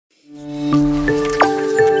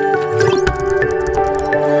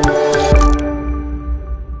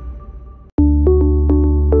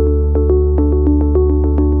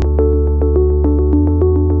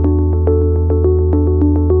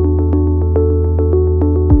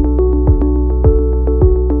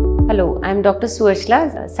I'm Dr.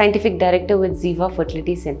 Suvarchala, Scientific Director with Ziva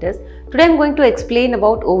Fertility Centers. Today I'm going to explain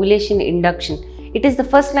about ovulation induction. It is the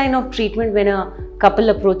first line of treatment when a couple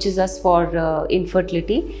approaches us for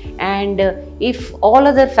infertility, and if all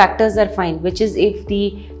other factors are fine, which is if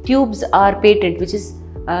the tubes are patent, which is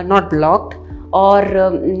not blocked, or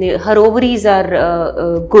her ovaries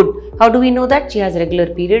are good. How do we know that? She has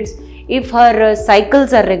regular periods. If her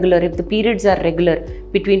cycles are regular, if the periods are regular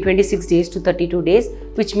between 26 days to 32 days,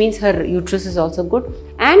 which means her uterus is also good,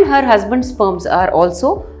 and her husband's sperms are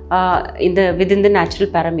also within the natural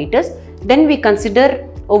parameters, then we consider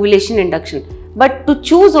ovulation induction. But to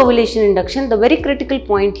choose ovulation induction, the very critical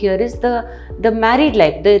point here is the married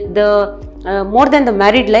life, more than the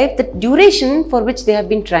married life, the duration for which they have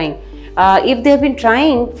been trying. If they have been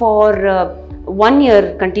trying for 1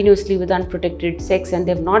 year continuously with unprotected sex and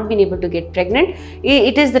they have not been able to get pregnant,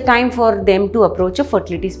 it is the time for them to approach a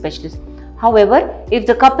fertility specialist. However, if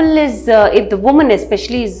the couple is, if the woman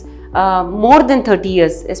especially is more than 30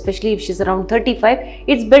 years, especially if she's around 35,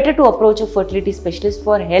 it's better to approach a fertility specialist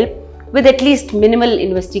for help with at least minimal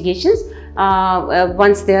investigations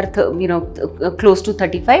once they are close to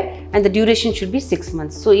 35, and the duration should be 6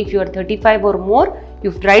 months. So if you are 35 or more,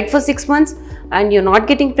 you've tried for 6 months and you're not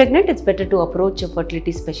getting pregnant, it's better to approach a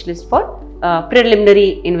fertility specialist for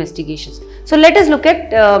preliminary investigations. So let us look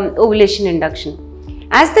at ovulation induction.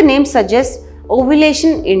 As the name suggests,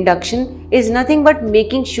 ovulation induction is nothing but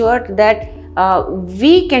making sure that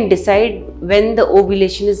we can decide when the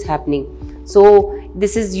ovulation is happening. So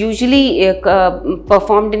this is usually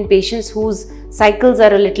performed in patients whose cycles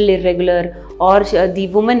are a little irregular, or the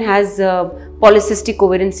woman has polycystic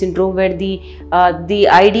ovarian syndrome, where the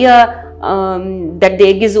idea that the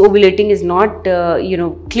egg is ovulating is not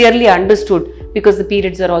clearly understood because the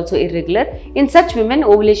periods are also irregular. In such women,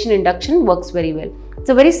 ovulation induction works very well. It's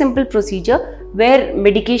a very simple procedure where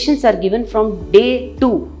medications are given from day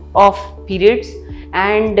 2 of periods,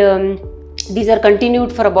 and these are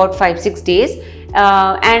continued for about 5-6 days,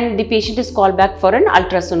 and the patient is called back for an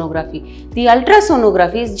ultrasonography. The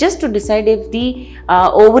ultrasonography is just to decide if the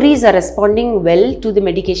ovaries are responding well to the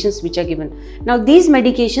medications which are given. Now these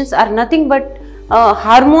medications are nothing but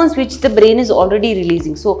hormones which the brain is already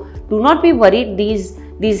releasing. So do not be worried,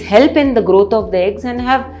 these help in the growth of the eggs and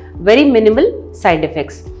have very minimal side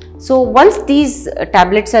effects. So once these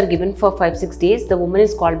tablets are given for 5-6 days, the woman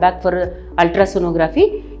is called back for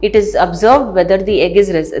ultrasonography. It is observed whether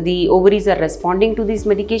the ovaries are responding to this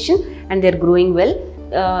medication and they are growing well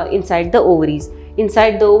inside the ovaries.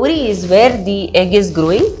 Inside the ovary is where the egg is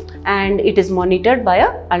growing, and it is monitored by a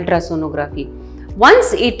ultrasonography.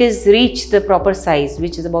 Once it is reached the proper size,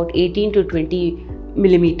 which is about 18 to 20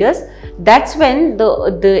 millimeters, that's when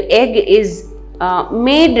the egg is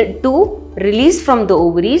made to release from the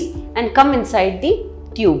ovaries and come inside the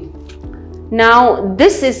tube. Now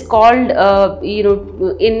this is called,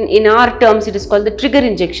 in our terms it is called the trigger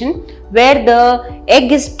injection, where the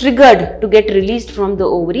egg is triggered to get released from the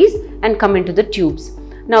ovaries and come into the tubes.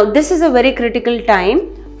 Now this is a very critical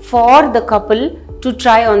time for the couple to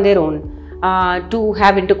try on their own, to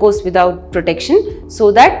have intercourse without protection,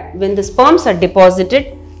 so that when the sperms are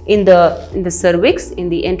deposited in the cervix, in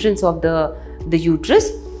the entrance of the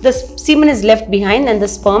uterus, the semen is left behind and the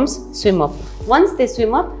sperms swim up. Once they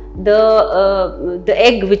swim up, the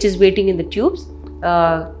egg which is waiting in the tubes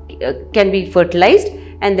can be fertilized,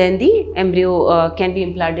 and then the embryo can be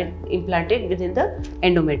implanted within the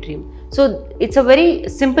endometrium. So it's a very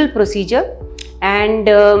simple procedure, and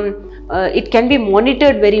it can be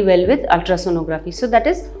monitored very well with ultrasonography. So that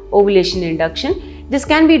is ovulation induction. This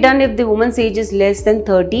can be done if the woman's age is less than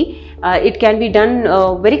 30. It can be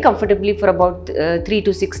done very comfortably for about 3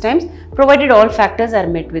 to 6 times, provided all factors are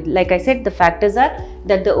met with. Like I said, the factors are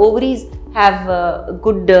that the ovaries have a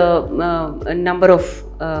good number of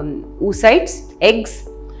oocytes, eggs.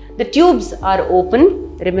 The tubes are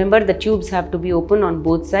open. Remember, the tubes have to be open on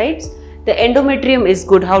both sides. The endometrium is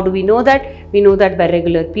good. How do we know that? We know that by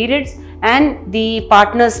regular periods, and the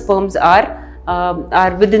partner's sperms are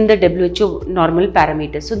within the WHO normal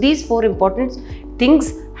parameters. So these 4 important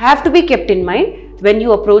things have to be kept in mind when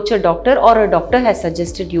you approach a doctor, or a doctor has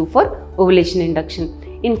suggested you for ovulation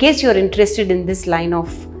induction. In case you are interested in this line of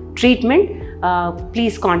treatment,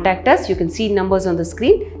 please contact us. You can see numbers on the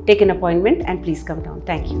screen. Take an appointment and please come down.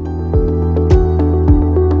 Thank you.